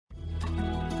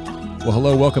Well,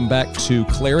 hello, welcome back to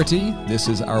Clarity. This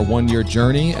is our one-year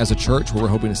journey as a church where we're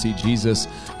hoping to see Jesus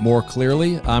more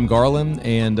clearly. I'm Garland,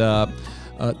 and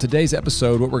today's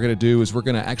episode, what we're going to do is we're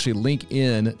going to actually link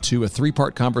in to a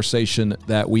three-part conversation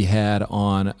that we had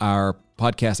on our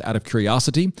podcast, Out of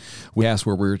Curiosity. We asked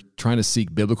where we're trying to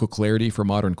seek biblical clarity for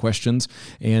modern questions.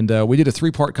 And we did a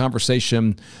three-part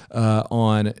conversation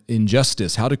on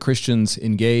injustice. How do Christians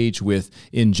engage with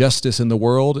injustice in the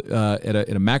world at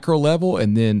a macro level,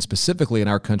 and then specifically in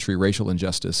our country, racial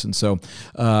injustice? And so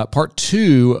part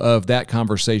two of that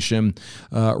conversation,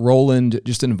 Roland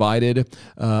just invited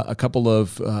a couple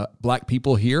of Black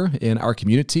people here in our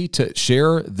community to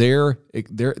share their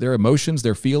emotions,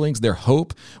 their feelings, their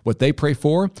hope, what they pray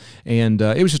for. And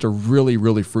it was just a really,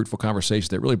 really fruitful conversation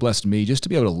that really blessed me just to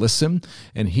be able to listen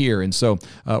and hear. And so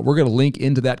we're going to link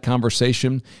into that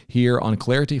conversation here on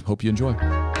Clarity. Hope you enjoy.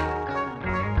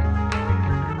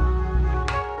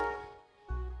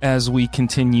 As we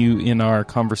continue in our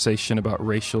conversation about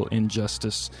racial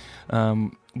injustice,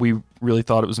 we really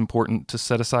thought it was important to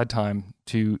set aside time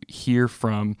to hear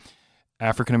from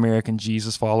African-American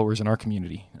Jesus followers in our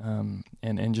community,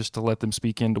 and just to let them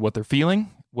speak into what they're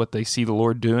feeling, what they see the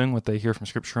Lord doing, what they hear from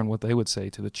Scripture, and what they would say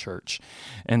to the church.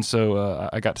 And so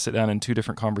I got to sit down in two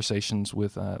different conversations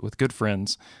with good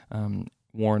friends,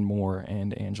 Warren Moore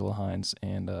and Angela Hines,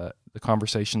 and the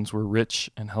conversations were rich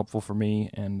and helpful for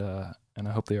me, and I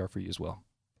hope they are for you as well.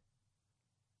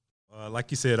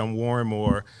 Like you said, I'm Warren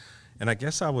Moore. And I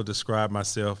guess I would describe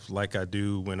myself like I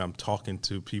do when I'm talking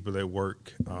to people at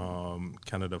work,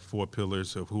 kind of the four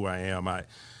pillars of who I am. I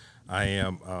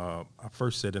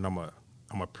first said that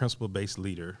I'm a principle-based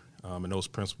leader, and those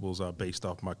principles are based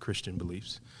off my Christian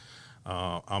beliefs.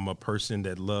 I'm a person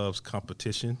that loves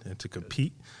competition and to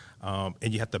compete, and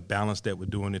you have to balance that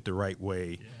with doing it the right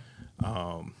way.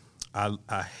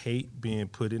 I hate being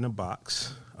put in a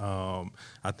box.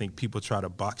 I think people try to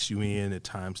box you in at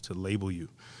times to label you.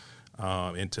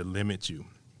 And to limit you.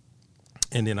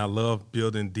 And then I love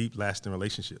building deep, lasting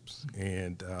relationships.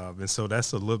 And so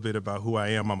that's a little bit about who I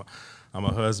am. I'm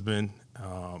a husband.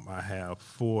 I have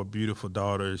four beautiful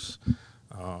daughters,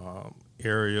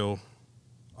 Ariel,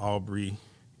 Aubrey,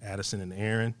 Addison, and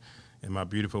Aaron. And my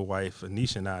beautiful wife,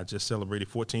 Anisha, and I just celebrated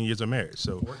 14 years of marriage.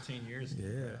 So 14 years.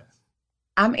 Yeah.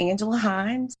 I'm Angela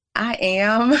Hines.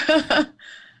 I'm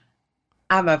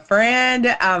a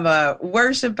friend. I'm a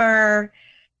worshiper.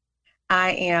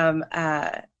 I am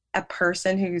a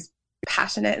person who's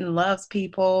passionate and loves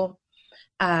people.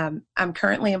 I'm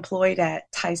currently employed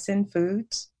at Tyson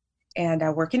Foods, and I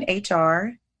work in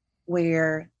HR,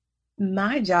 where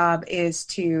my job is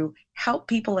to help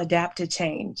people adapt to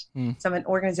change. So I'm an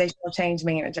organizational change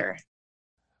manager.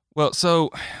 Well,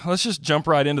 so let's just jump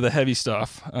right into the heavy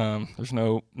stuff. There's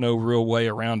no real way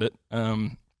around it.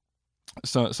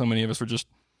 So many of us were just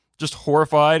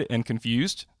horrified and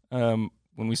confused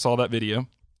when we saw that video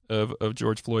of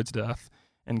George Floyd's death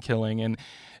and killing. And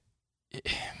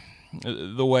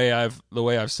the way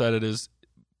I've said it is,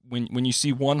 when you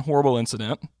see one horrible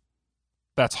incident,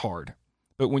 that's hard.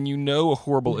 But when you know a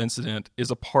horrible incident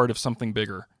is a part of something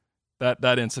bigger,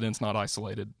 that incident's not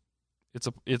isolated.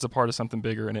 It's a part of something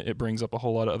bigger, and it brings up a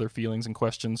whole lot of other feelings and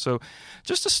questions. So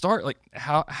just to start, like,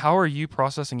 how are you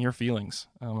processing your feelings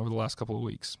over the last couple of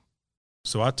weeks?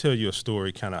 So I'll tell you a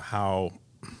story, kind of how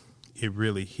it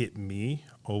really hit me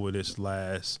over this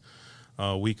last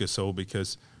week or so,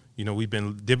 because, you know, we've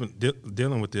been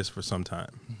dealing with this for some time.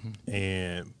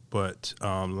 Mm-hmm. But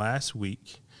last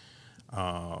week,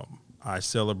 I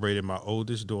celebrated my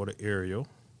oldest daughter, Ariel,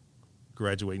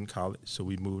 graduating college. So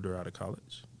we moved her out of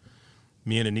college.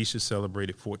 Me and Anisha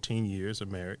celebrated 14 years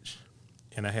of marriage,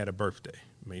 and I had a birthday,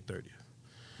 May 30th.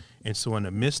 And so in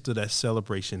the midst of that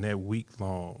celebration, that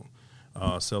week-long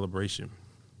celebration,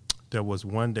 there was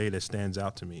one day that stands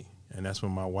out to me, and that's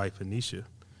when my wife, Anisha,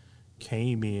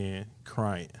 came in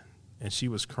crying. And she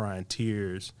was crying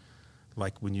tears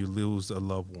like when you lose a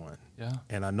loved one. Yeah.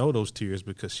 And I know those tears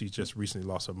because she just recently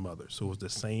lost her mother. So it was the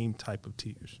same type of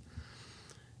tears.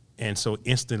 And so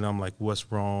instantly I'm like, what's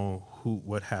wrong?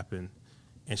 What happened?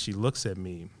 And she looks at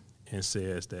me and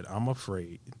says that I'm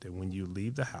afraid that when you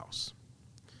leave the house,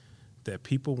 that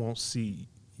people won't see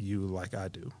you like I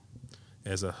do,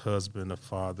 as a husband, a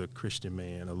father, Christian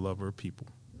man, a lover of people.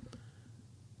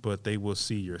 But they will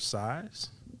see your size,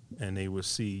 and they will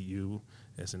see you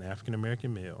as an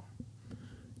African-American male,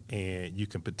 and you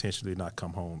can potentially not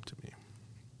come home to me.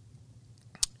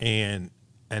 And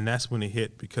that's when it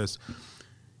hit, because,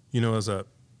 you know,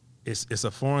 it's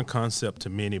a foreign concept to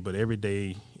many, but every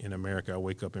day in America I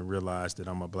wake up and realize that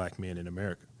I'm a black man in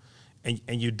America.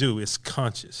 and you do. It's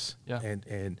conscious, Yeah.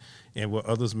 and what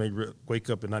others may wake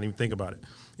up and not even think about it.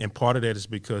 And part of that is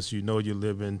because you know you're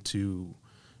living to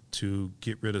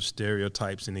get rid of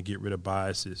stereotypes and to get rid of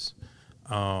biases,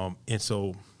 and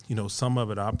so some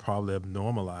of it I probably have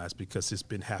normalized because it's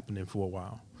been happening for a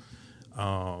while,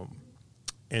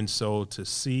 and so to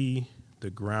see the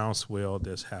groundswell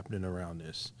that's happening around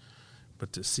this,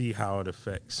 but to see how it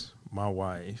affects my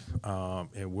wife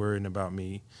and worrying about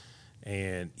me.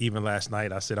 And even last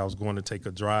night, I said I was going to take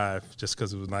a drive just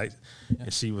because it was night. Yeah.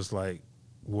 And she was like,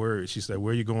 worried. She said,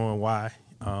 where are you going? Why?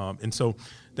 And so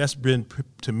that's been,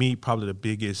 to me, probably the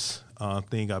biggest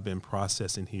thing I've been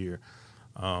processing here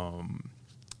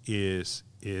is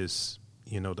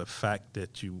the fact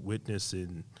that you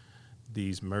witnessing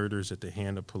these murders at the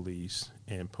hand of police,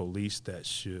 and police that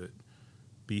should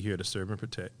be here to serve and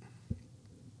protect.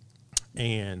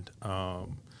 And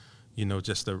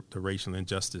just the racial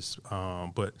injustice.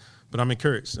 But I'm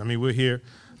encouraged. I mean, we're here.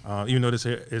 Even though this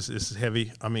is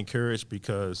heavy, I'm encouraged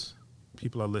because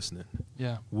people are listening.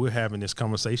 Yeah. We're having this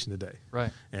conversation today.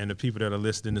 Right. And the people that are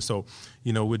listening. And so,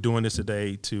 we're doing this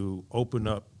today to open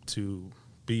up, to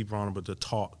be vulnerable, to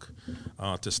talk,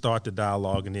 to start the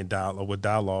dialogue, and then with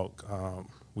dialogue,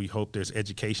 we hope there's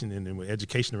education, and then with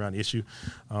education around the issue,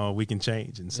 we can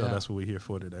change. And so that's what we're here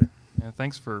for today. Yeah,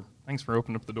 thanks for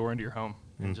opening up the door into your home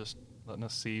and just letting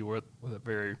us see what a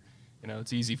very,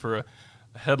 it's easy for a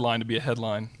headline to be a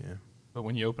headline. Yeah. But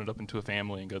when you open it up into a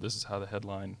family and go, this is how the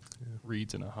headline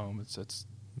reads in a home, it's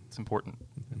important.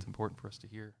 Mm-hmm. It's important for us to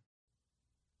hear.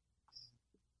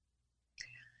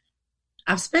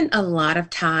 I've spent a lot of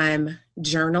time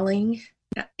journaling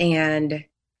and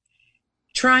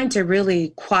trying to really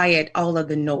quiet all of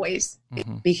the noise,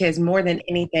 because more than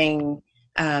anything,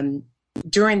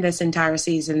 during this entire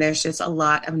season, there's just a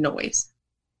lot of noise.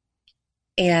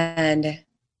 And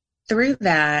through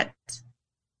that,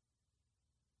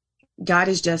 God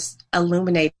has just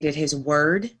illuminated his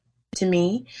word to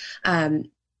me. And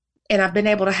I've been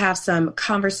able to have some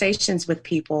conversations with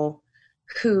people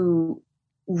who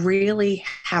really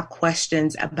have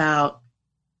questions about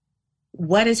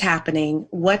what is happening,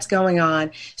 what's going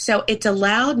on. So it's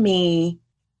allowed me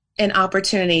an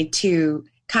opportunity to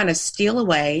kind of steal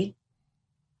away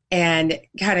and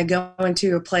kind of go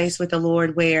into a place with the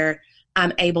Lord where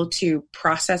I'm able to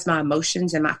process my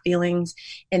emotions and my feelings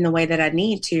in the way that I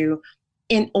need to,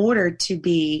 in order to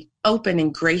be open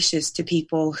and gracious to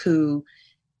people who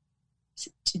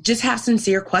just have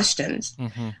sincere questions.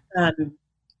 Mm-hmm.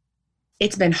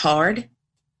 It's been hard,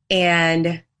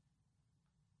 and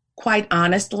quite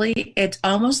honestly, it's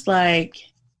almost like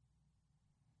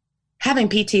having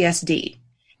PTSD.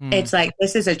 It's like,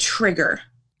 this is a trigger.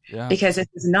 Yeah. Because it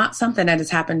is not something that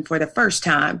has happened for the first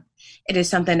time. It is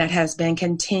something that has been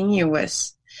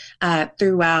continuous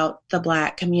throughout the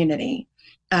Black community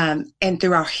and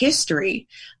through our history,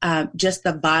 just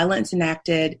the violence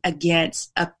enacted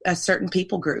against a certain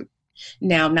people group.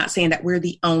 Now, I'm not saying that we're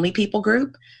the only people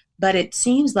group, but it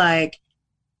seems like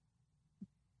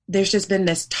there's just been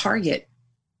this target,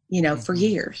 for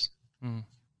years. Mm.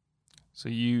 So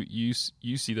you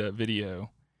see that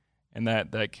video, and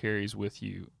that carries with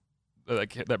you,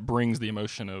 that brings the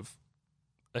emotion of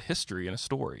a history and a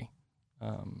story.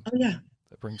 That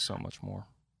brings so much more.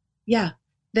 Yeah.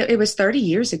 It was 30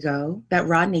 years ago that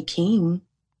Rodney King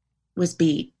was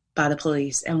beat by the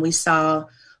police, and we saw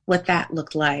what that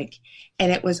looked like.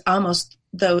 And it was almost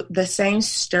the same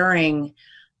stirring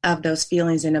of those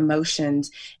feelings and emotions.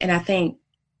 And I think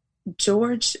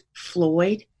George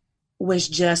Floyd was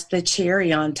just the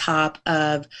cherry on top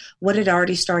of what had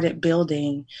already started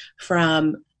building,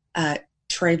 from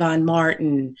Trayvon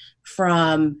Martin,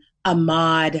 from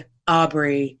Ahmaud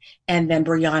Arbery, and then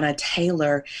Breonna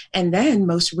Taylor. And then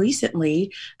most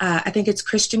recently, I think it's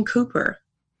Christian Cooper,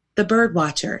 the bird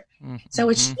watcher. Mm-hmm. So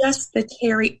it's just the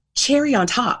cherry on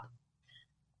top.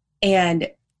 And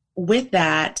with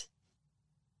that,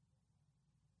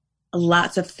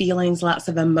 lots of feelings, lots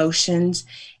of emotions.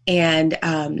 And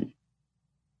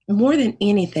more than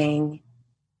anything,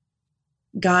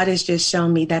 God has just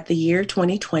shown me that the year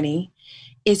 2020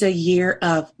 is a year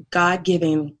of God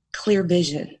giving clear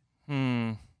vision.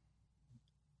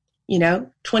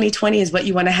 2020 is what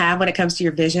you want to have when it comes to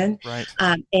your vision. Right.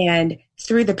 And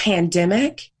through the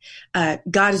pandemic, God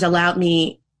has allowed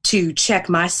me to check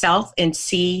myself and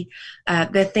see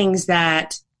the things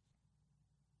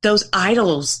those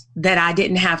idols that I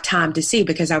didn't have time to see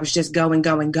because I was just going.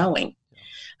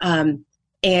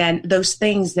 And those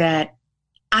things that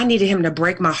I needed him to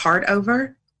break my heart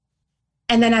over.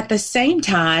 And then at the same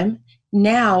time,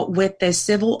 now with the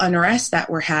civil unrest that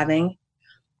we're having,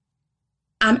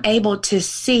 I'm able to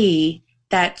see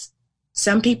that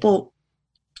some people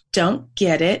don't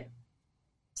get it.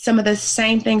 Some of the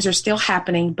same things are still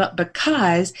happening, but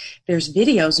because there's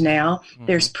videos now,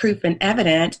 there's proof and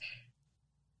evidence,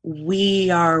 we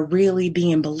are really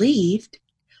being believed.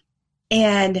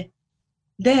 And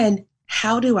then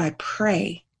how do I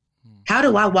pray? How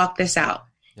do I walk this out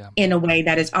in a way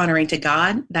that is honoring to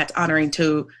God, that's honoring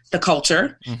to the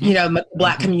culture,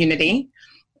 Black community,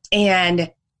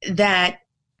 and that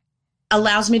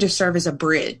allows me to serve as a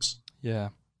bridge? Yeah,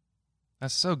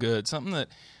 that's so good. Something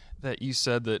that you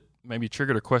said that maybe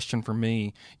triggered a question for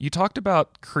me. You talked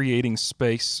about creating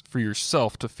space for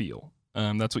yourself to feel.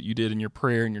 That's what you did in your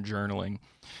prayer and your journaling.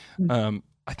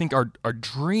 I think our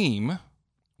dream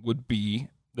would be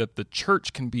that the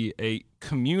church can be a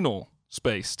communal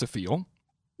space to feel,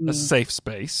 a safe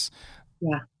space.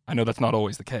 Yeah, I know that's not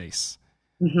always the case.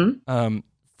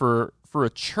 For a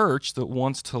church that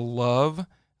wants to love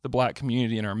the Black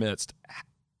community in our midst,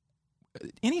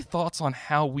 any thoughts on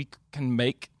how we can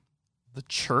make the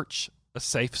church a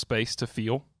safe space to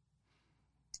feel?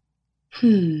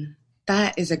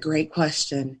 That is a great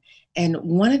question. And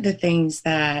one of the things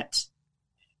that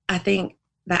I think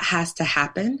that has to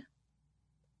happen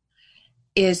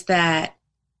is that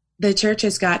the church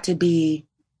has got to be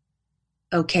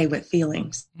okay with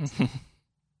feelings.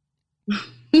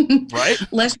 Right?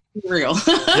 Let's be real.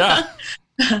 Yeah.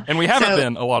 And we haven't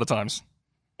been a lot of times.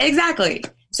 Exactly.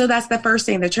 So that's the first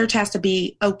thing. The church has to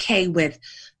be okay with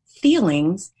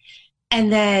feelings.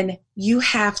 And then you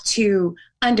have to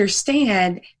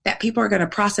understand that people are going to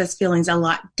process feelings a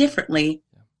lot differently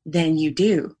than you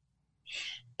do.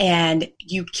 And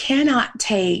you cannot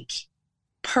take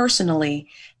personally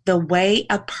the way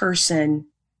a person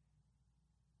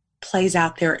plays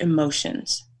out their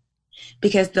emotions.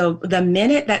 Because the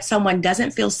minute that someone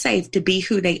doesn't feel safe to be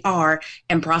who they are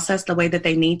and process the way that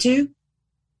they need to,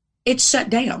 it's shut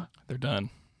down. They're done.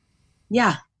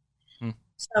 Yeah.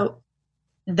 So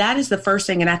that is the first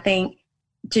thing. And I think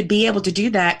to be able to do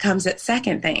that comes at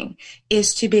second thing,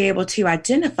 is to be able to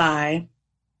identify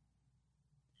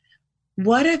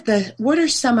what are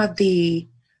some of the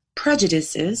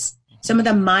prejudices, some of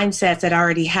the mindsets that I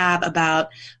already have about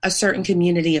a certain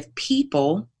community of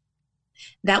people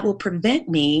that will prevent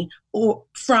me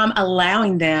from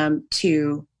allowing them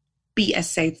to be a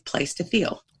safe place to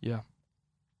feel. Yeah.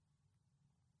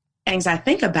 Things I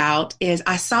think about is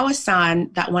I saw a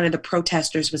sign that one of the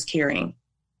protesters was carrying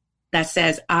that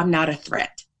says, "I'm not a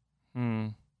threat."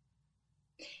 And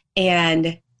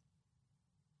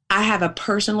I have a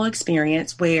personal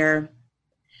experience where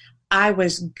I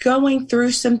was going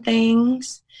through some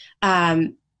things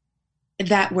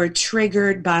that were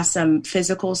triggered by some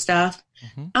physical stuff.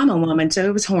 I'm a woman, so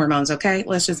it was hormones, okay?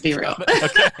 Let's just be real.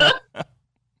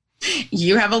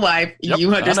 You have a wife. Yep,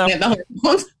 you understand the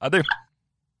hormones. I do.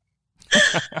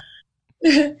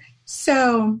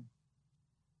 So,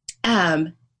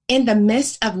 in the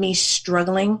midst of me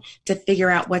struggling to figure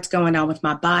out what's going on with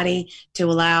my body, to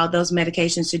allow those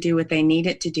medications to do what they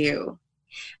needed to do,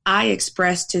 I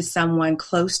expressed to someone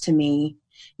close to me,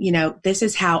 this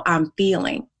is how I'm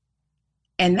feeling.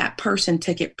 And that person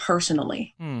took it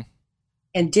personally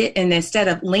and instead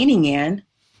of leaning in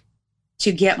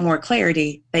to get more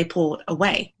clarity, they pulled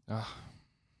away.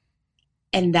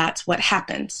 And that's what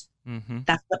happens.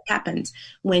 That's what happens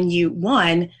when you,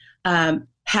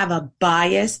 have a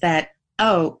bias that,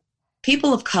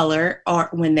 people of color are,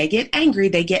 when they get angry,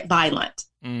 they get violent.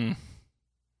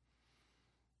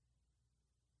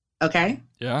 Okay?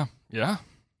 Yeah. Yeah.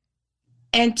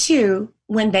 And two,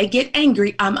 when they get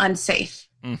angry, I'm unsafe.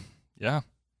 Yeah.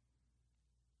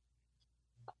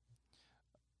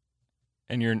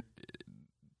 And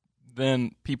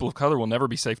then people of color will never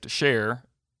be safe to share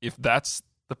if that's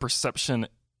the perception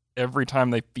every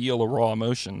time they feel a raw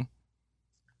emotion,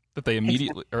 that they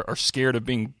immediately are scared of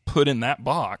being put in that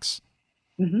box.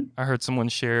 I heard someone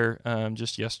share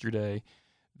just yesterday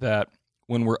that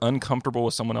when we're uncomfortable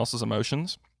with someone else's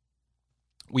emotions,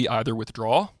 we either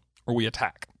withdraw or we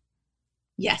attack.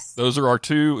 Yes. Those are our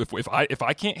two. If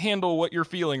I can't handle what you're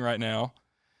feeling right now,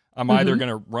 I'm either going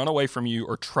to run away from you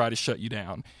or try to shut you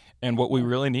down. And what we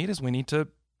really need is we need to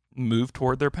move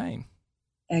toward their pain.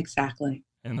 Exactly.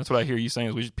 And that's what I hear you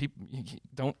saying is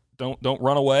don't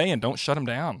run away and don't shut them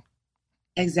down.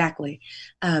 Exactly.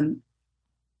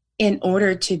 In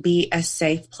order to be a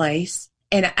safe place,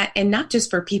 and not just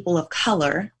for people of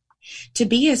color, to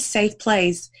be a safe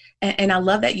place. And I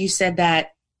love that you said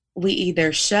that we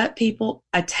either shut people,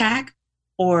 attack,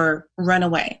 or run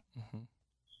away.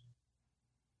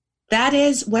 That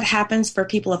is what happens for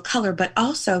people of color, but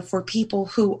also for people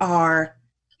who are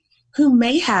who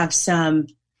may have some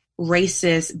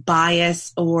racist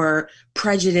bias or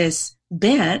prejudice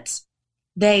bent.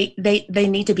 They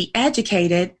need to be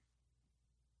educated.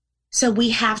 So we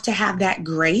have to have that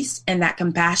grace and that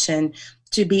compassion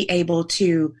to be able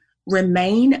to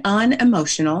remain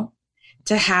unemotional,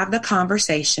 to have the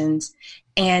conversations,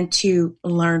 and to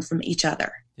learn from each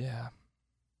other. Yeah.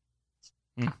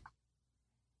 I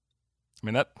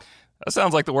mean, that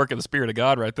sounds like the work of the Spirit of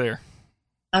God right there.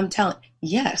 I'm telling,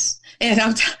 yes.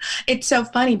 And it's so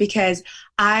funny because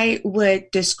I would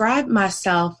describe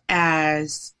myself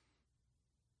as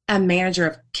a manager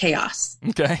of chaos.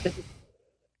 Okay.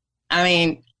 I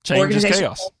mean, change is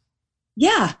chaos.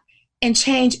 Yeah. And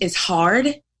change is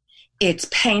hard. It's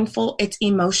painful. It's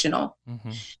emotional.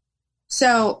 Mm-hmm.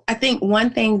 So I think one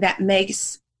thing that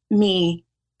makes me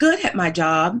good at my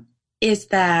job is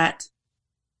that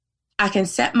I can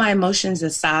set my emotions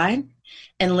aside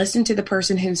and listen to the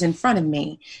person who's in front of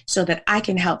me so that I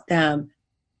can help them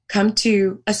come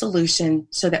to a solution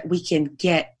so that we can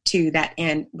get to that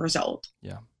end result.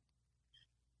 Yeah.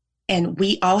 And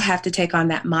we all have to take on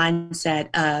that mindset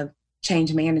of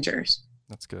change managers.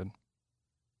 That's good.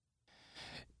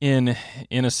 In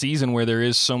a season where there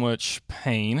is so much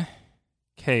pain,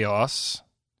 chaos,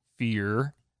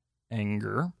 fear,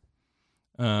 anger,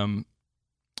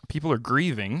 people are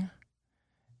grieving.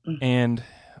 And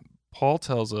Paul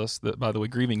tells us that, by the way,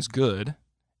 grieving's good.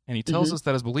 And he tells us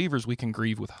that as believers, we can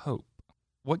grieve with hope.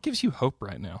 What gives you hope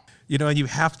right now? You know, you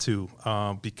have to,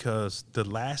 because the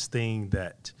last thing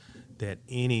that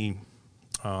any,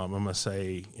 I'm going to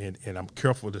say, and I'm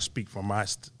careful to speak from my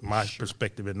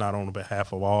perspective and not on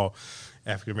behalf of all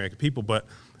African-American people, but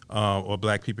or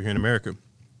black people here in America,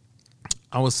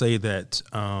 I would say that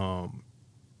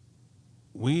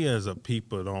we as a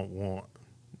people don't want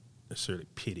necessarily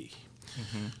pity.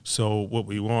 Mm-hmm. So what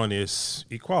we want is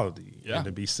equality and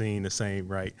to be seen the same,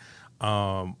 right?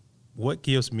 What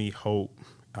gives me hope,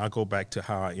 I'll go back to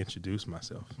how I introduced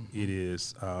myself. Mm-hmm. It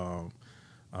is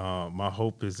my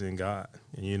hope is in God.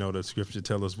 And, you know, the scripture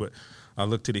tells us what I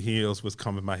look to the hills, what's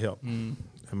coming my help, and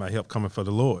my help coming for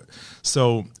the Lord.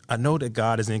 So I know that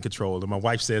God is in control. And my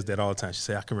wife says that all the time. She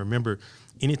says, I can remember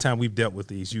anytime we've dealt with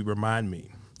these, you remind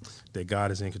me that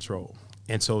God is in control.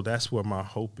 And so that's where my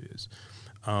hope is.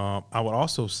 I would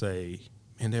also say,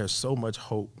 and there's so much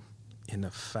hope in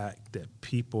the fact that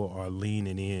people are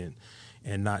leaning in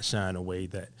and not shying away,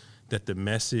 that the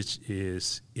message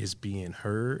is being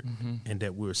heard, and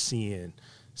that we're seeing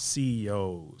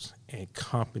CEOs and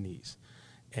companies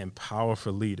and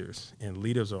powerful leaders and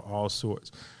leaders of all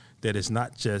sorts, that it's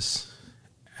not just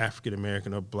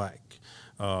African-American or black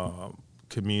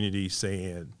community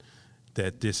saying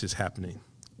that this is happening.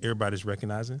 Everybody's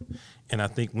recognizing. And I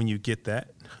think when you get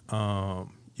that,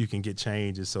 you can get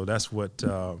change. And so that's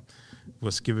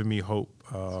what's giving me hope,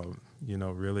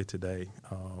 really today.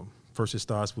 First, it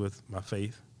starts with my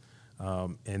faith.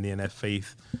 And then that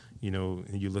faith, and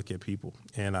you look at people.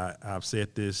 And I've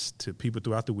said this to people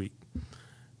throughout the week,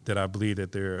 that I believe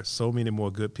that there are so many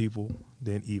more good people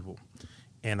than evil.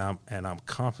 And I'm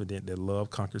confident that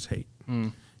love conquers hate.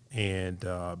 And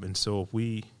so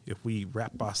if we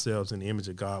wrap ourselves in the image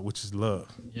of God, which is love,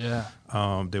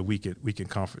 that we can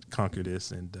conquer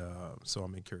this. And so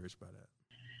I'm encouraged by that.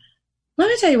 Let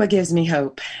me tell you what gives me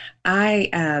hope.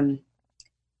 I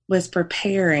was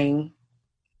preparing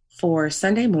for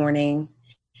Sunday morning.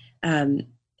 I'm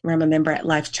a member at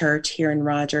Life Church here in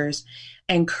Rogers,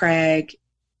 and Craig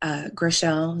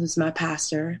Grichelle, who's my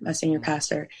pastor, my senior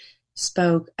pastor,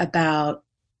 spoke about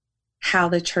how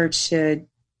the church should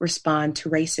respond to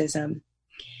racism.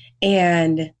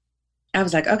 And I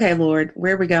was like, okay, Lord,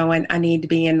 where are we going? I need to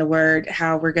be in the Word.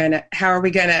 How do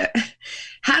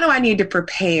I need to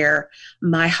prepare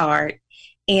my heart?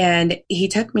 And he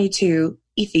took me to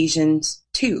Ephesians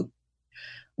 2,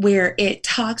 where it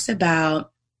talks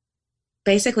about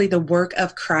basically the work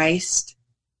of Christ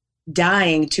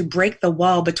dying to break the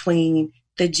wall between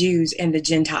the Jews and the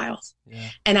Gentiles. Yeah.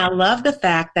 And I love the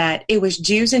fact that it was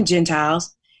Jews and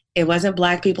Gentiles. It wasn't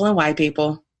black people and white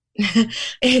people.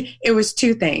 It was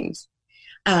two things.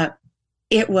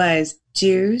 It was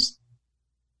Jews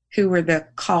who were the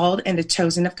called and the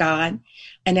chosen of God,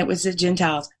 and it was the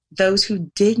Gentiles, those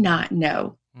who did not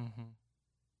know. Mm-hmm.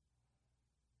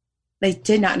 They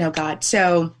did not know God.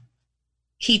 So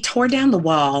he tore down the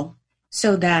wall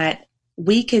so that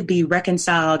we could be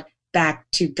reconciled back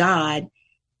to God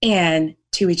and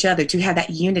to each other, to have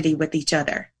that unity with each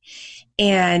other.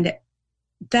 And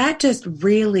that just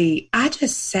really, I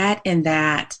sat in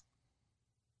that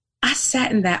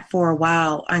for a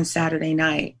while on Saturday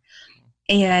night.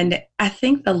 And I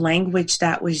think the language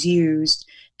that was used,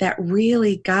 that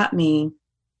really got me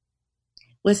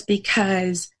was the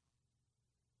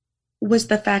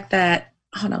fact that,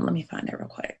 hold on, let me find it real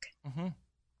quick. Mm-hmm.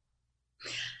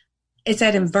 It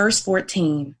said in verse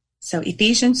 14, so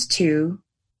Ephesians 2,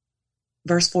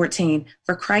 verse 14,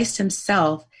 for Christ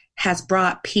himself has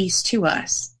brought peace to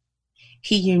us.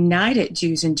 He united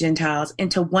Jews and Gentiles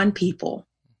into one people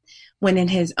when in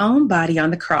his own body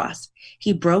on the cross,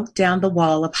 he broke down the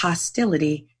wall of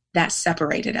hostility that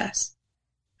separated us.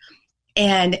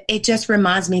 And it just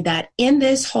reminds me that in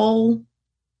this whole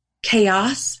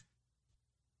chaos,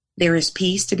 there is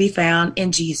peace to be found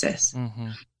in Jesus.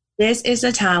 Mm-hmm. This is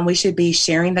the time we should be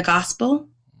sharing the gospel.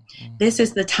 Mm-hmm. This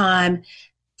is the time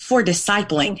for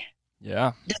discipling.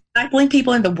 Yeah. Discipling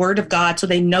people in the Word of God so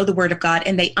they know the Word of God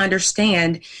and they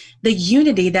understand the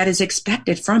unity that is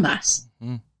expected from us.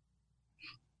 Mm-hmm.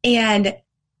 And,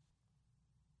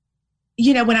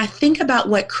 you know, when I think about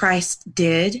what Christ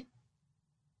did,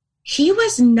 he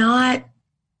was not,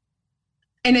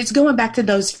 and it's going back to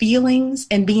those feelings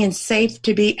and being safe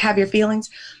to have your feelings.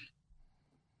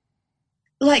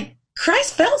 Like,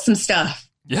 Christ felt some stuff.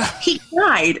 Yeah. He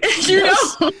cried, you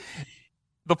Yes. know?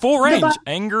 The full range,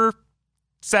 anger,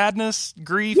 sadness,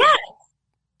 grief. Yes.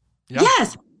 Yeah.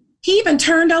 Yes. He even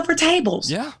turned over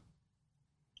tables. Yeah.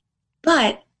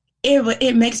 But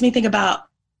it makes me think about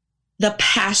the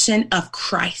passion of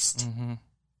Christ. Mm-hmm.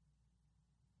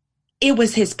 It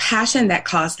was his passion that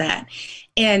caused that.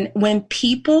 And when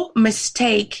people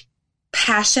mistake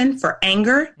passion for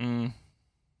anger,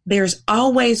 there's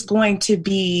always going to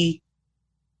be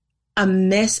a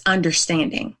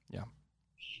misunderstanding. Yeah.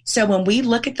 So when we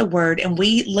look at the word and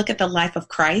we look at the life of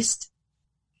Christ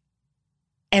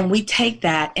and we take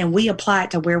that and we apply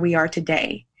it to where we are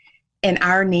today and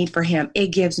our need for him, it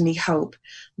gives me hope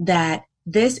that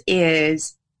this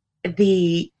is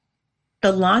the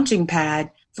launching pad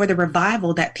for the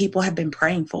revival that people have been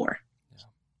praying for.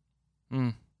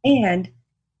 Yeah. And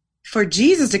for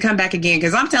Jesus to come back again,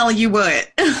 because I'm telling you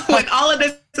what, when all of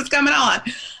this is coming on,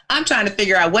 I'm trying to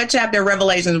figure out what chapter of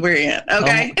Revelations we're in,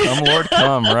 okay? Come Lord,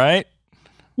 come, right?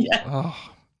 Yeah.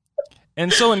 Oh.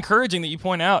 And so encouraging that you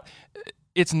point out,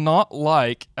 it's not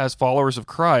like, as followers of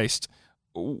Christ,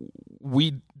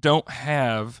 we don't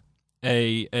have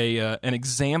an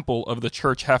example of the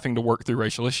church having to work through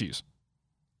racial issues.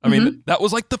 I mean, that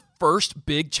was like the first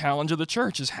big challenge of the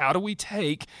church is how do we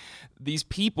take these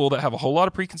people that have a whole lot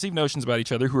of preconceived notions about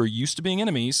each other who are used to being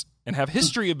enemies and have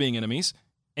history of being enemies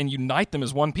and unite them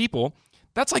as one people?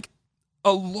 That's like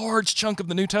a large chunk of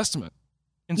the New Testament.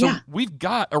 And so we've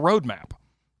got a roadmap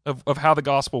of how the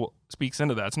gospel speaks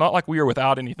into that. It's not like we are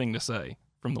without anything to say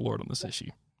from the Lord on this issue.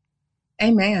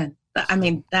 Amen. I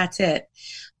mean, that's it.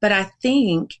 But I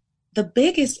think the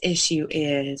biggest issue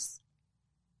is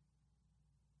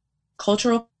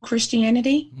cultural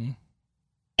Christianity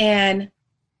and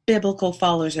biblical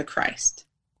followers of Christ.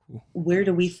 Cool. Where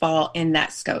do we fall in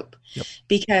that scope? Yep.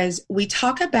 Because we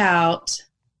talk about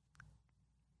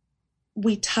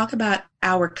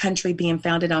our country being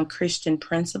founded on Christian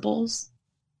principles.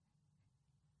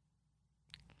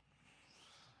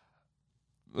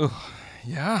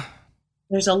 Yeah.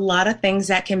 There's a lot of things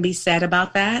that can be said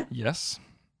about that. Yes.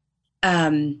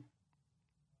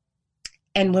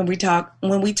 And when we talk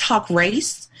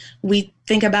race, we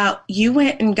think about you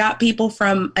went and got people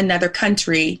from another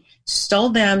country, stole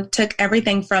them, took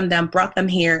everything from them, brought them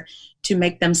here to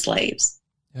make them slaves.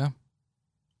 Yeah.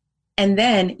 And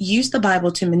then use the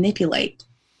Bible to manipulate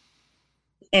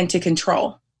and to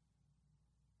control.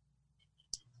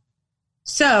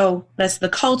 So that's the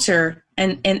culture,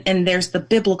 and there's the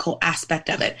biblical aspect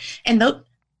of it. And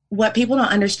what people don't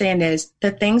understand is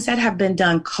the things that have been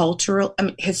done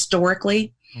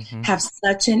historically have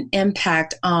such an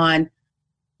impact on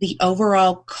the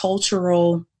overall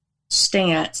cultural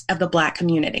stance of the Black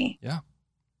community. Yeah.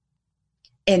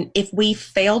 And if we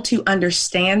fail to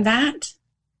understand that,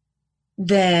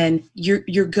 then you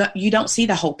don't see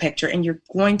the whole picture, and you're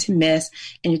going to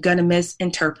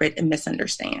misinterpret and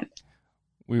misunderstand.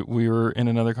 We were in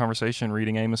another conversation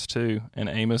reading Amos 2, and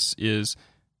Amos is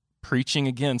preaching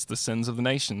against the sins of the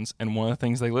nations, and one of the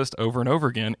things they list over and over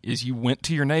again is you went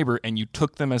to your neighbor and you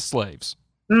took them as slaves.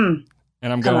 And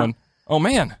I'm going, oh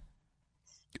man,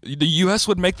 the U.S.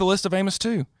 would make the list of Amos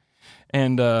 2.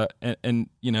 And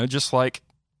you know, just like,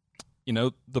 you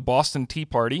know, the Boston Tea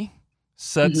Party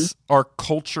sets our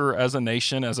culture as a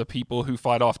nation, as a people who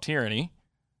fight off tyranny,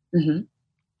 the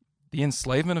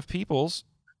enslavement of peoples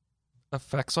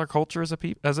affects our culture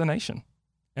as a nation.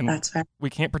 And that's right. We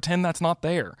can't pretend that's not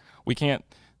there. We can't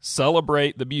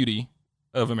celebrate the beauty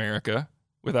of America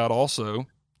without also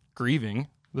grieving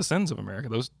the sins of America.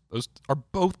 Those are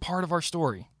both part of our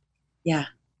story. Yeah.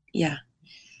 Yeah.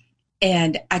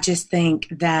 And I just think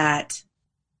that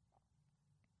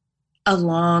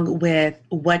along with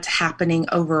what's happening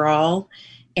overall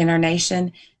in our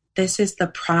nation, this is the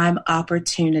prime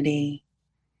opportunity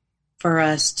for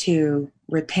us to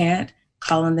repent,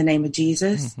 call on the name of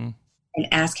Jesus, Mm-hmm. and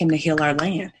ask him to heal our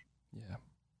land. Yeah.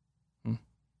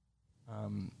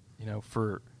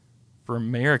 For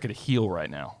America to heal right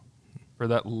now, for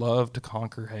that love to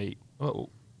conquer hate,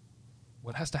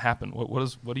 what has to happen?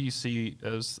 What do you see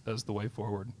as the way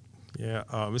forward? Yeah,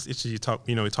 it's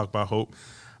interesting. We talk about hope,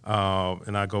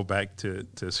 and I go back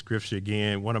to Scripture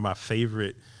again. One of my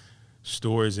favorite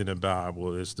stories in the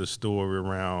Bible is the story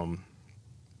around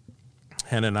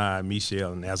Hananiah,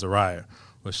 Mishael, and Azariah,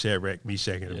 or Shadrach,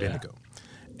 Meshach, and Abednego.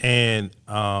 And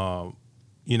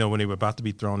when they were about to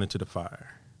be thrown into the fire,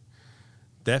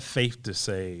 that faith to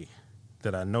say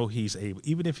that I know he's able,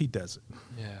 even if he doesn't.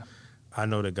 Yeah, I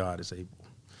know that God is able.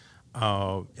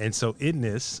 And so in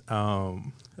this,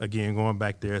 again, going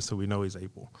back there, so we know he's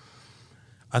able.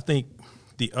 I think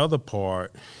the other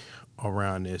part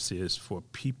around this is for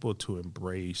people to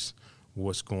embrace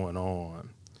what's going on.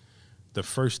 The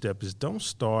first step is don't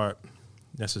start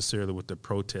necessarily with the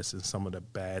protests and some of the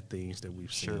bad things that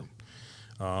we've seen.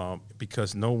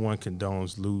 Because no one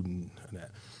condones looting and that.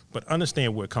 But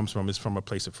understand where it comes from is from a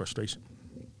place of frustration.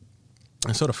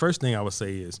 And so the first thing I would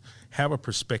say is have a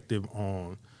perspective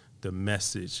on the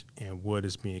message and what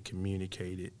is being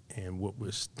communicated and what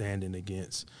we're standing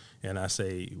against. And I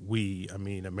say I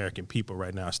mean American people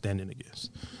right now are standing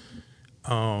against.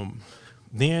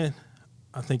 Then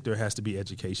I think there has to be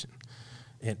education.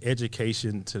 And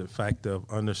education to the fact of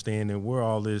understanding where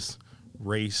all this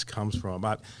race comes from.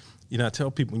 I tell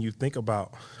people when you think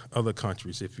about other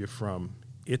countries, if you're from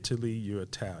Italy, you're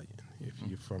Italian. If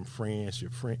you're from France, you're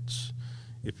French.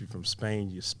 If you're from Spain,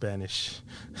 you're Spanish.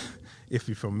 If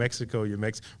you're from Mexico, you're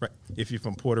Mexican. Right. If you're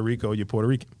from Puerto Rico, you're Puerto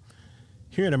Rican.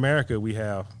 Here in America, we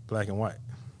have black and white.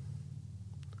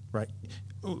 Right.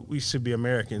 We should be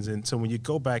Americans, and so when you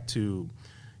go back to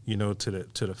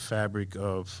the fabric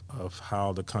of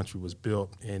how the country was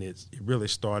built, and it really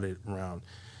started around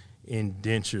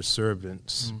indentured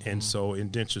servants, and so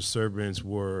indentured servants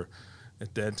were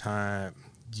at that time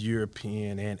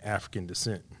European and African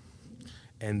descent.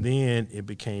 And then it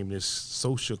became this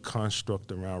social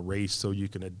construct around race, so you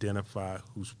can identify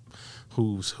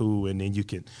who's who, and then you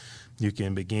can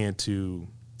begin to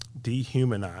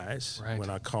dehumanize. Right. When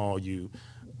I call you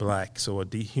black, so a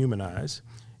dehumanize,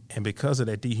 and because of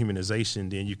that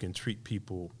dehumanization, then you can treat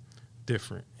people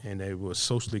different, and they were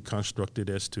socially constructed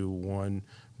as to one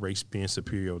race being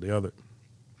superior to the other.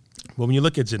 But when you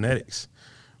look at genetics,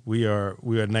 we are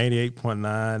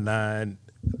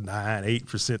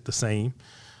 98.9998% the same.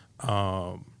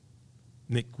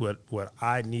 Nick, what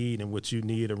I need and what you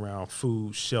need around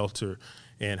food, shelter,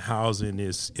 and housing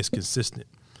is consistent.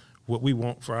 What we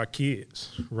want for our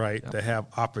kids, right, to have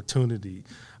opportunity,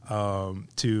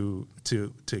 to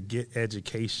get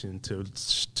education, to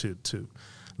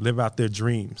live out their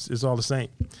dreams, is all the same.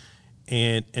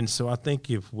 And so I think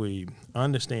if we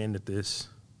understand that this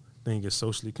thing is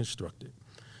socially constructed,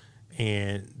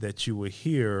 and that you will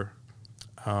hear,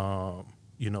 racism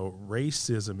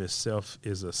itself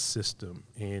is a system,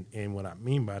 and what I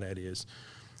mean by that is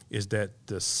that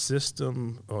the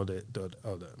system or the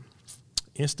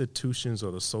institutions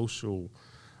or the social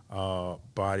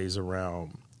bodies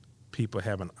around people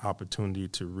having opportunity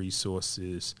to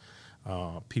resources,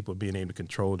 people being able to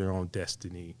control their own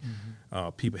destiny,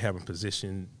 people having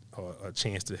position or a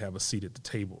chance to have a seat at the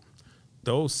table.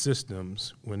 Those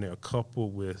systems, when they're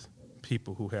coupled with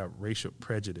people who have racial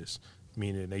prejudice,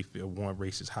 meaning they feel one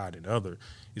race is higher than the other,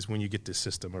 is when you get this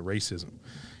system of racism.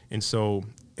 And so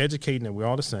educating that we're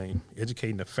all the same,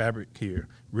 educating the fabric here,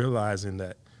 realizing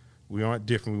that we aren't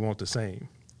different, we want the same.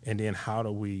 And then how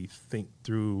do we think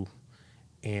through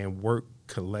and work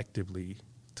collectively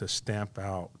to stamp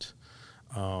out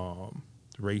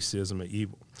racism and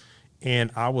evil? And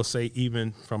I will say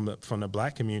even from the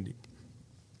black community,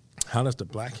 how does the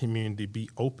black community be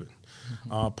open?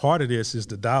 Part of this is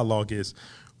the dialogue is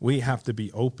we have to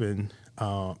be open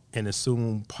and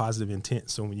assume positive intent.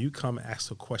 So when you come and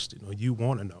ask a question or you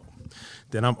want to know,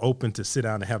 then I'm open to sit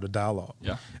down and have the dialogue.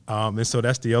 Yeah. And so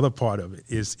that's the other part of it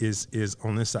is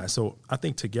on this side. So I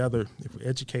think together, if we're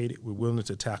educated, we're willing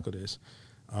to tackle this.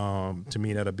 To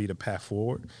me, that'll be the path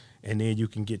forward. And then you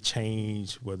can get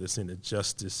change, whether it's in the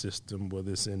justice system,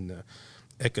 whether it's in the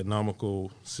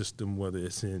economical system, whether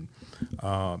it's in,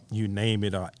 you name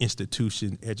it,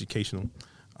 institution, educational,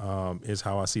 is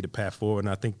how I see the path forward. And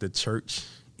I think the church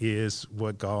is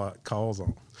what God calls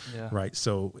on. Yeah. Right.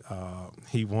 So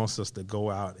he wants us to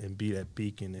go out and be that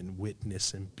beacon and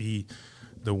witness and be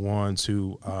the ones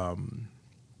who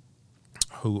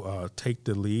take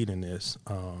the lead in this.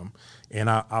 And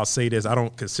I'll say this, I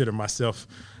don't consider myself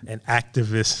an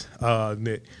activist,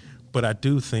 Nick, but I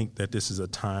do think that this is a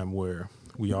time where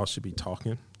we all should be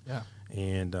talking. Yeah.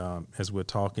 And as we're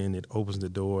talking, it opens the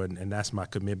door, and that's my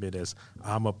commitment as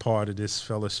I'm a part of this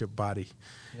fellowship body.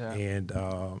 Yeah. And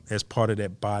as part of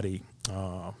that body,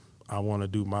 I want to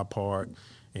do my part.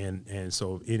 And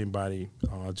so if anybody,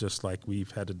 just like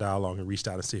we've had the dialogue and reached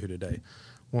out and sit here today,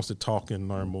 wants to talk and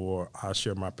learn more, I'll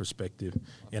share my perspective,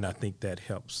 and I think that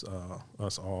helps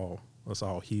us all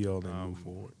heal and move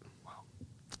forward. Wow.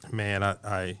 Man,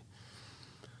 I've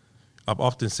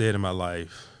often said in my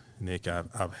life, Nick,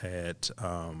 I've had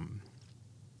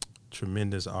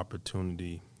tremendous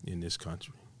opportunity in this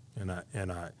country, and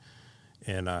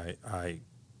I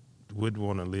wouldn't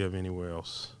want to live anywhere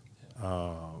else.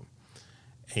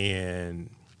 And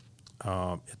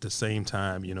at the same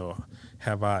time,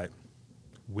 have I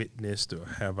witnessed or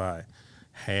have I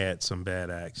had some bad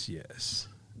acts? Yes.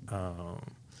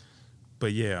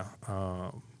 But yeah,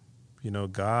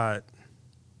 God,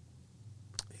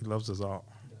 he loves us all.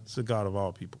 It's the God of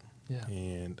all people. Yeah.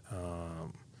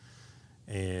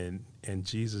 And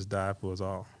Jesus died for us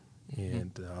all.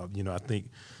 Mm-hmm. And I think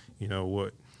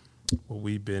what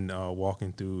we've been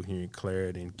walking through here in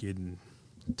Clarity and getting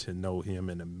to know him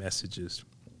and the messages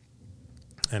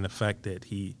and the fact that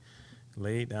he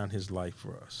laid down his life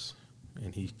for us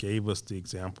and he gave us the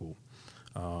example.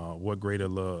 What greater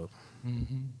love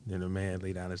than a man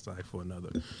lay down his life for another.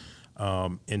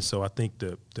 And so I think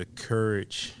the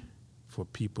courage for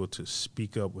people to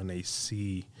speak up when they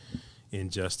see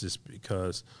injustice,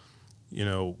 because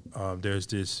there's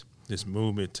this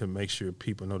movement to make sure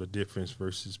people know the difference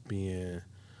versus being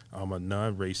I'm a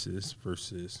non-racist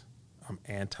versus I'm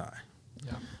anti.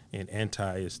 Yeah. And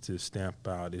anti is to stamp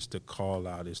out, is to call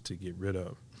out, is to get rid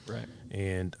of. Right.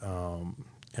 And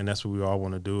that's what we all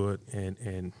want to do it,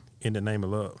 and in the name of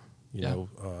love. You know,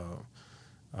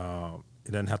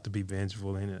 it doesn't have to be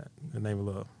vengeful in the name of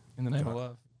love. In the name of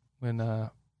love.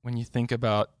 When you think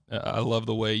about, I love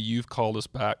the way you've called us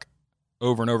back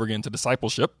over and over again to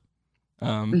discipleship,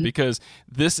 because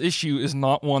this issue is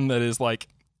not one that is like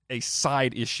a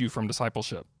side issue from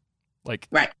discipleship. Like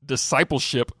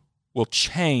discipleship will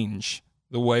change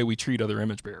the way we treat other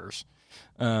image bearers.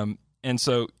 And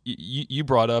so you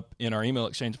brought up in our email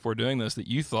exchange before doing this that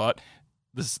you thought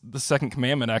the second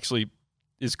commandment actually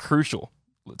is crucial.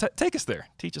 Take us there.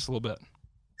 Teach us a little bit.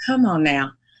 Come on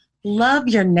now. Love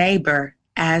your neighbor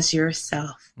as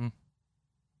yourself.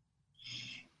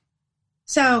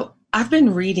 So I've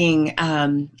been reading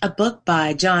a book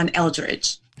by John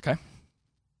Eldredge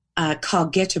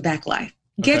called Get Your Back Life.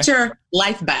 Get Your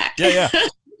Life Back. Yeah.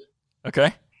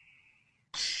 Okay.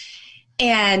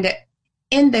 And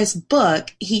in this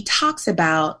book, he talks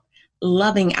about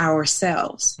loving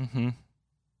ourselves. Mm-hmm.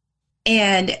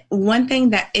 And one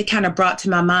thing that it kind of brought to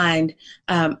my mind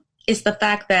is the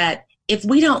fact that if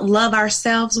we don't love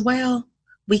ourselves well,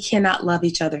 we cannot love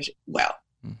each other well.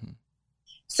 Mm-hmm.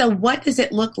 So what does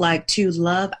it look like to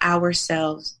love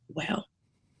ourselves well?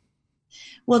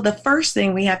 Well, the first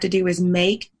thing we have to do is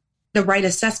make the right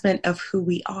assessment of who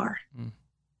we are. Mm.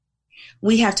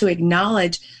 We have to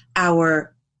acknowledge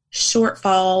our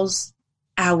shortfalls,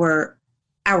 our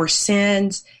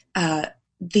sins,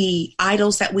 the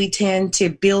idols that we tend to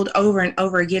build over and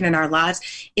over again in our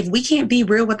lives. If we can't be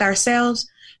real with ourselves,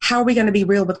 how are we going to be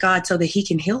real with God so that he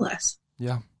can heal us?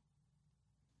 Yeah.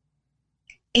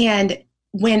 And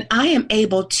when I am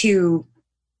able to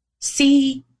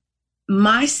see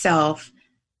myself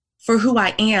for who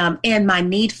I am and my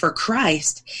need for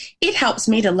Christ, it helps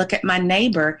me to look at my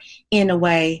neighbor in a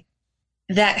way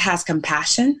that has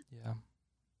compassion,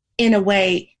 in a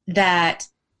way that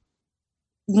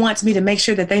wants me to make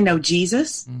sure that they know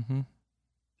Jesus,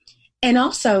 and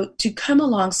also to come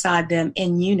alongside them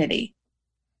in unity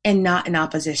and not in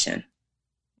opposition.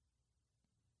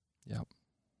 Yep.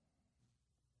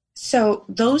 So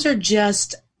those are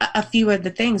just a few of the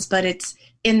things, but it's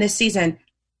in this season,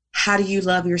 how do you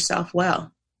love yourself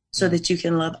well so that you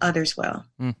can love others well?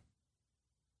 Mm.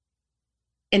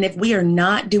 And if we are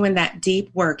not doing that deep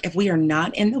work, if we are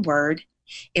not in the Word,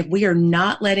 if we are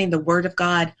not letting the Word of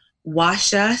God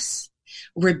wash us,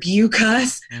 rebuke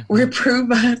us,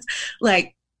 reprove us,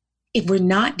 like if we're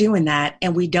not doing that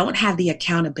and we don't have the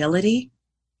accountability,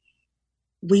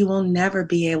 we will never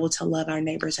be able to love our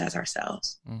neighbors as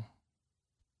ourselves. Mm.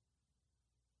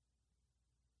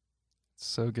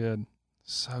 So good.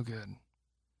 So good.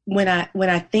 when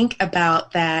I think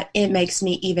about that, it makes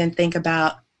me even think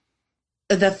about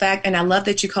the fact, and I love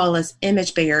that you call us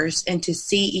image bearers, and to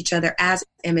see each other as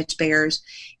image bearers,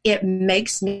 it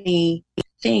makes me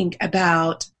think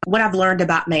about what I've learned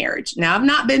about marriage. Now, I've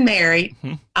not been married.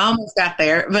 I almost got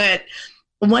there. But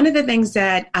one of the things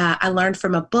that I learned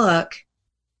from a book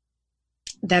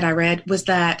that I read was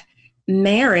that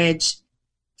marriage,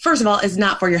 first of all, is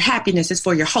not for your happiness, it's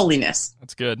for your holiness.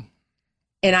 That's good.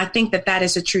 And I think that that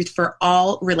is the truth for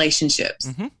all relationships.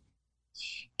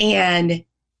 And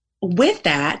with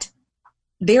that,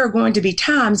 there are going to be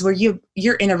times where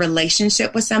you're in a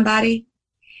relationship with somebody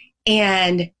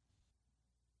and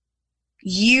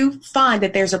you find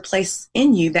that there's a place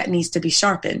in you that needs to be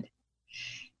sharpened.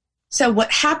 So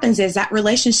what happens is that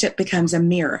relationship becomes a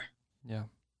mirror. Yeah.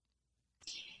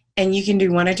 And you can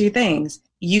do one or two things.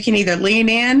 You can either lean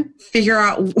in, figure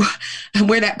out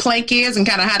where that plank is and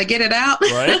kind of how to get it out.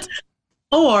 Right.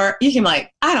 Or you can be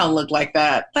like, I don't look like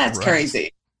that. That's Right.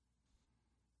 crazy.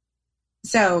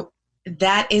 So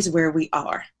that is where we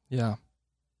are. Yeah.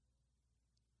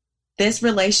 This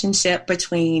relationship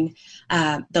between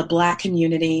the Black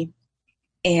community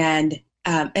and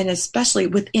especially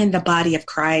within the body of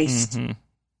Christ,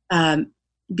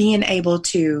 being able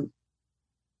to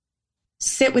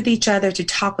sit with each other, to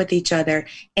talk with each other,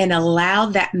 and allow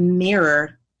that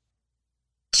mirror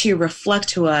to reflect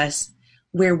to us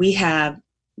where we have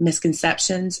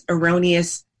misconceptions,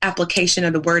 erroneous application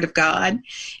of the Word of God,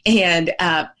 and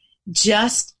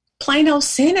just plain old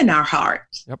sin in our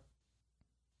heart. Yep.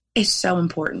 Is so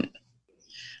important.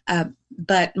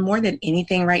 But more than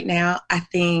anything right now, I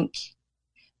think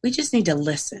we just need to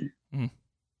listen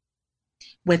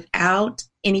without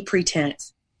any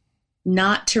pretense,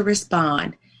 not to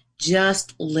respond,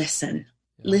 just listen.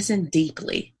 Yeah. Listen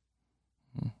deeply.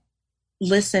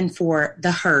 Listen for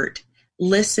the hurt.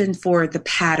 Listen for the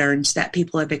patterns that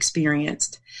people have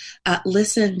experienced.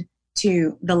 Listen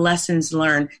to the lessons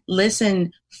learned.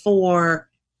 Listen for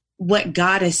what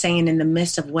God is saying in the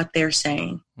midst of what they're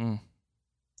saying.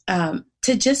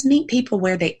 To just meet people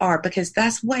where they are, because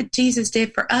that's what Jesus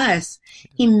did for us.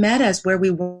 He met us where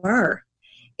we were,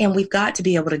 and we've got to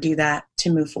be able to do that to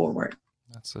move forward.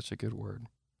 That's such a good word.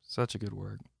 Such a good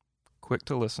word. Quick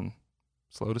to listen,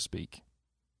 slow to speak.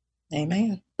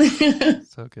 Amen.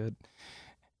 So good.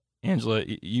 Angela,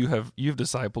 you've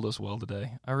discipled us well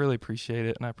today. I really appreciate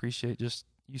it, and I appreciate just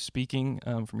you speaking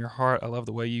from your heart. I love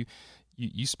the way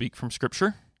you speak from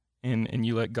Scripture, and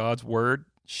you let God's word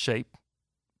shape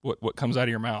what comes out of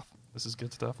your mouth. This is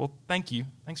good stuff. Well, thank you.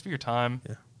 Thanks for your time.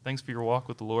 Yeah. Thanks for your walk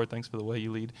with the Lord. Thanks for the way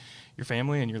you lead your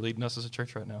family, and you're leading us as a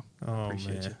church right now. Oh,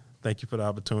 Appreciate man. you. Thank you for the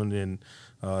opportunity, and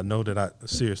know that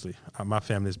my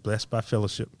family is blessed by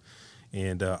fellowship,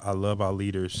 and I love our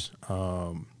leaders,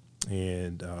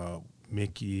 and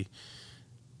Mickey,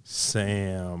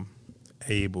 Sam,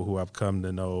 Abel, who I've come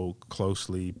to know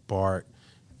closely, Bart,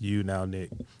 you now, Nick,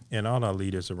 and all our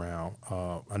leaders around.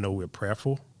 I know we're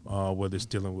prayerful, whether it's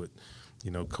dealing with,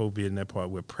 COVID and that part.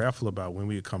 We're prayerful about when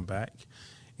we come back,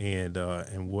 and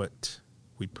what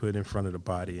we put in front of the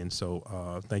body. And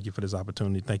so thank you for this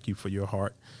opportunity. Thank you for your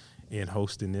heart in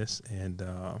hosting this. And,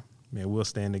 man, we'll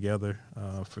stand together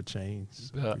for change.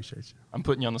 Appreciate you. I'm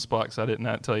putting you on the spot because I did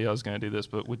not tell you I was going to do this,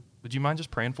 but would you mind just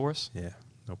praying for us? Yeah,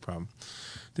 no problem.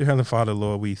 Dear Heavenly Father,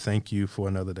 Lord, we thank you for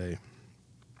another day.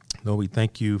 Lord, we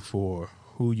thank you for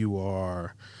who you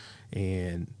are,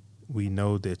 and we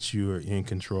know that you are in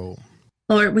control.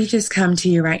 Lord, we just come to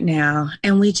you right now,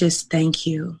 and we just thank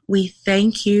you. We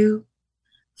thank you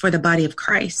for the body of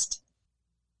Christ.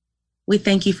 We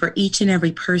thank you for each and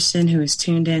every person who is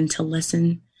tuned in to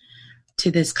listen to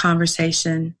this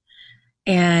conversation.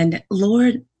 And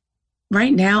Lord,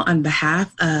 right now, on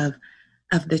behalf of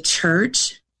the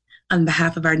church, on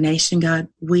behalf of our nation, God,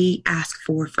 we ask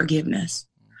for forgiveness.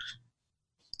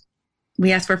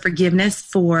 We ask for forgiveness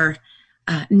for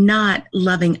not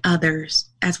loving others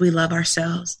as we love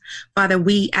ourselves. Father,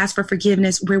 we ask for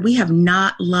forgiveness where we have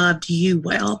not loved you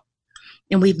well,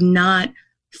 and we've not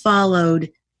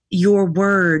followed your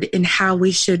word in how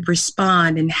we should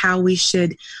respond and how we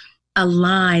should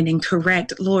align and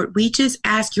correct. Lord, we just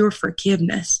ask your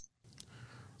forgiveness.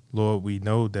 Lord, we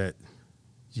know that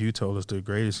you told us the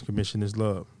greatest commission is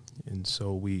love. And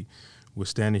so we're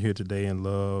standing here today in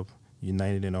love,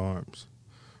 united in arms.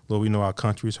 Lord, we know our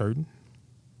country is hurting,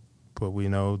 but we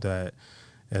know that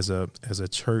as a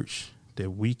church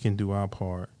that we can do our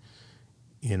part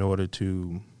in order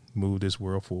to move this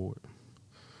world forward.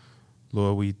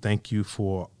 Lord, we thank you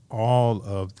for all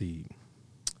of the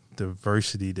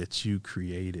diversity that you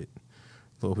created.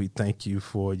 Lord, we thank you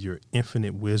for your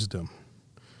infinite wisdom.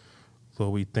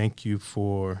 Lord, we thank you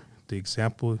for the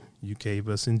example you gave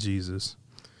us in Jesus.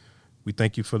 We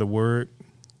thank you for the word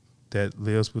that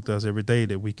lives with us every day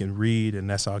that we can read, and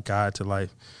that's our guide to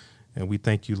life. And we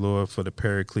thank you, Lord, for the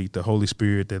Paraclete, the Holy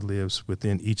Spirit that lives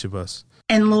within each of us.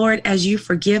 And Lord, as you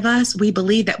forgive us, we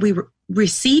believe that we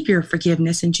receive your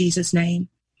forgiveness in Jesus' name.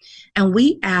 And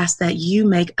we ask that you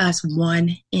make us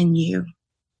one in you.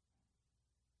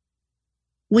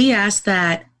 We ask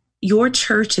that your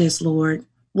churches, Lord,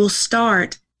 will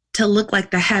start to look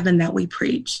like the heaven that we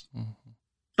preach. Mm-hmm.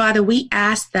 Father, we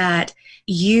ask that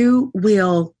you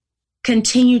will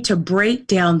continue to break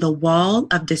down the wall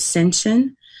of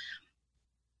dissension,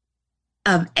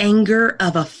 of anger,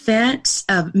 of offense,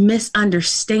 of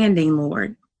misunderstanding,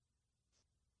 Lord.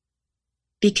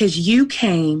 Because you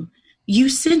came, you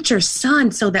sent your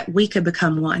son so that we could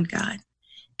become one, God.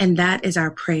 And that is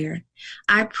our prayer.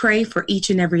 I pray for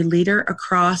each and every leader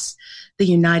across the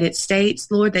United States,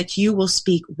 Lord, that you will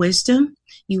speak wisdom,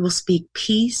 you will speak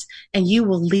peace, and you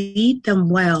will lead them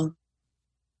well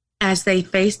as they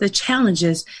face the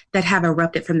challenges that have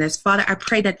erupted from this. Father, I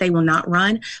pray that they will not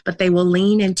run, but they will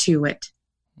lean into it.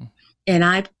 And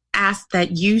I ask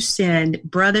that you send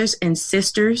brothers and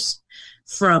sisters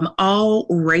from all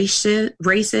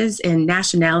races and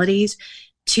nationalities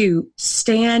to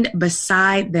stand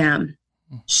beside them,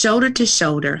 shoulder to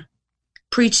shoulder,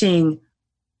 preaching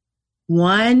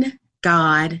one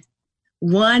God,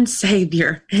 one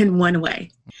Savior, in one way.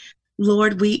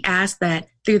 Lord, we ask that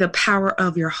through the power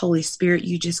of your Holy Spirit,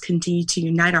 you just continue to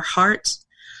unite our hearts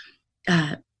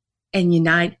and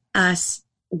unite us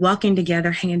walking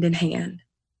together hand in hand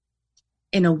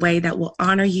in a way that will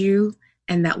honor you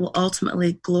and that will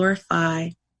ultimately glorify,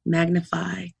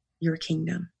 magnify your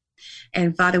kingdom.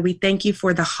 And Father, we thank you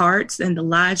for the hearts and the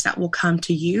lives that will come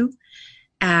to you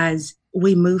as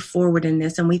we move forward in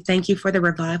this. And we thank you for the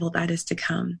revival that is to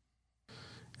come.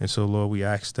 And so, Lord, we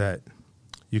ask that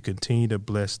you continue to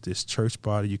bless this church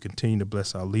body. You continue to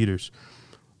bless our leaders.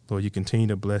 Lord, you continue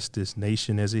to bless this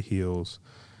nation as it heals.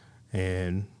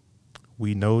 And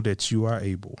we know that you are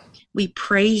able. We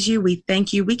praise you. We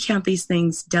thank you. We count these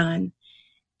things done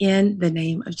in the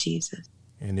name of Jesus.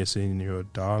 And it's in your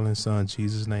darling son,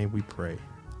 Jesus' name we pray.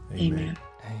 Amen. Amen.